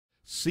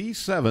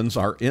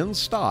C7s are in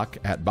stock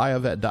at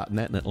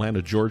buyavet.net in Atlanta,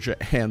 Georgia,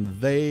 and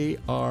they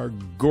are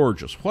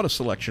gorgeous. What a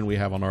selection we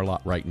have on our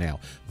lot right now.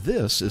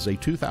 This is a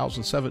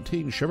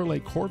 2017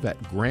 Chevrolet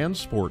Corvette Grand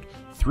Sport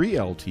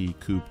 3LT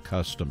Coupe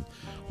Custom.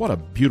 What a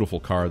beautiful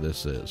car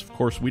this is. Of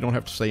course, we don't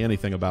have to say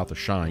anything about the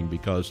shine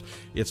because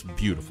it's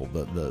beautiful.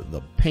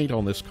 The paint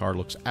on this car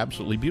looks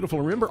absolutely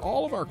beautiful. Remember,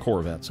 all of our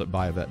Corvettes at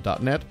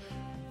buyavet.net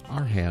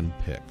are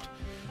hand-picked.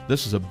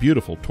 This is a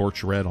beautiful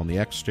torch red on the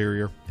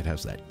exterior. It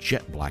has that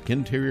jet black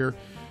interior,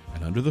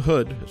 and under the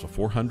hood is a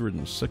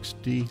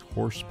 460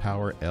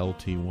 horsepower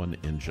LT1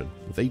 engine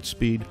with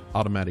 8-speed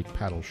automatic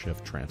paddle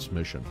shift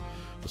transmission.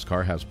 This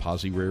car has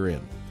posi rear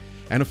end.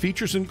 And the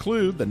features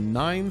include the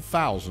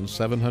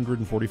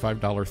 $9,745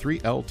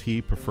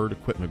 3LT Preferred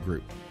Equipment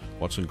Group.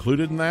 What's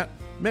included in that?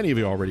 Many of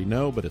you already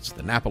know, but it's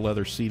the Napa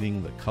leather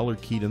seating, the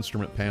color-keyed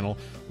instrument panel,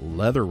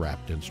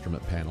 leather-wrapped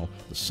instrument panel,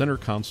 the center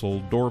console,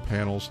 door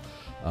panels,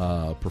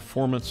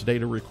 performance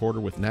data recorder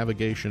with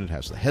navigation. It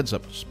has the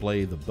heads-up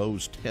display, the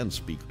Bose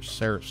 10-speaker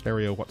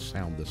stereo. What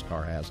sound this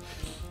car has.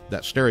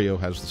 That stereo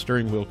has the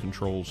steering wheel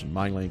controls and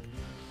MyLink.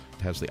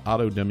 It has the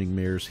auto-dimming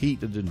mirrors,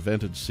 heated and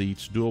vented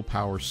seats, dual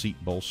power seat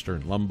bolster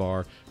and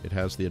lumbar. It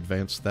has the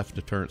advanced theft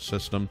deterrent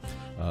system,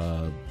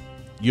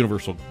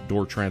 universal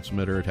door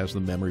transmitter. It has the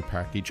memory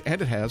package, and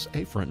it has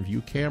a front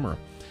view camera.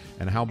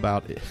 And how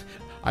about it?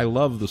 I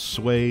love the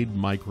suede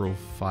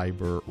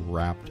microfiber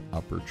wrapped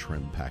upper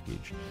trim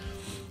package.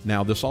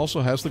 Now, this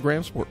also has the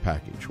Grand Sport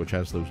package, which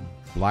has those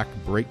black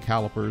brake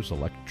calipers,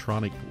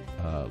 electronic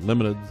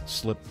limited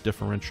slip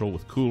differential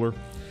with cooler,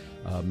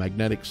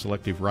 magnetic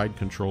selective ride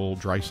control,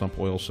 dry sump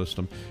oil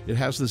system. It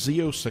has the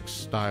Z06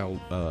 style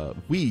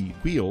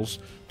wheels,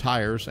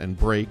 tires, and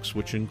brakes,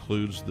 which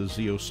includes the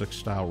Z06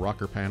 style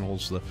rocker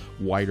panels, the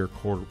wider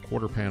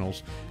quarter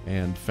panels,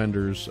 and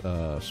fenders,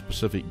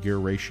 specific gear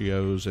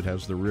ratios. It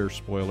has the rear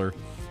spoiler,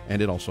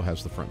 and it also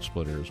has the front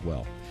splitter as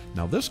well.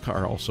 Now, this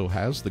car also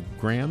has the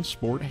Grand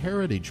Sport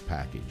Heritage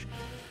package.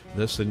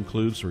 This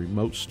includes the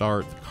remote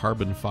start, the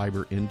carbon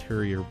fiber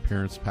interior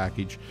appearance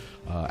package,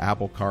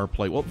 Apple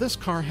CarPlay. Well, this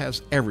car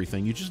has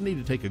everything. You just need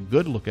to take a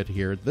good look at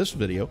here at this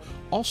video.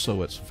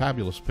 Also, it's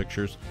fabulous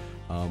pictures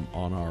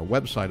on our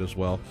website as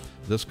well.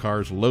 This car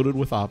is loaded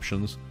with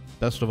options.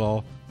 Best of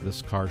all,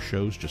 this car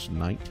shows just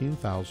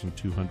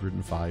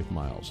 19,205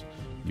 miles.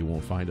 You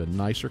won't find a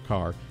nicer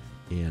car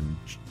in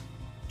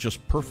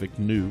just perfect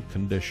new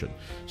condition.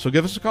 So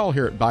give us a call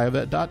here at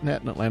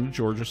buyavet.net in Atlanta,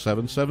 Georgia,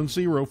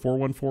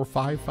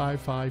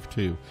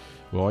 770-414-5552.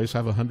 We always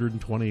have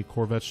 120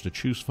 Corvettes to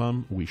choose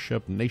from. We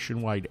ship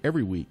nationwide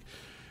every week,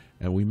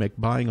 and we make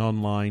buying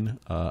online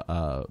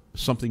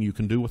something you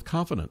can do with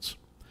confidence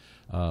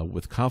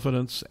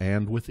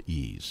and with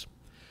ease.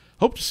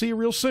 Hope to see you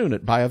real soon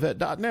at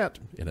buyavet.net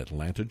in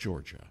Atlanta,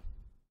 Georgia.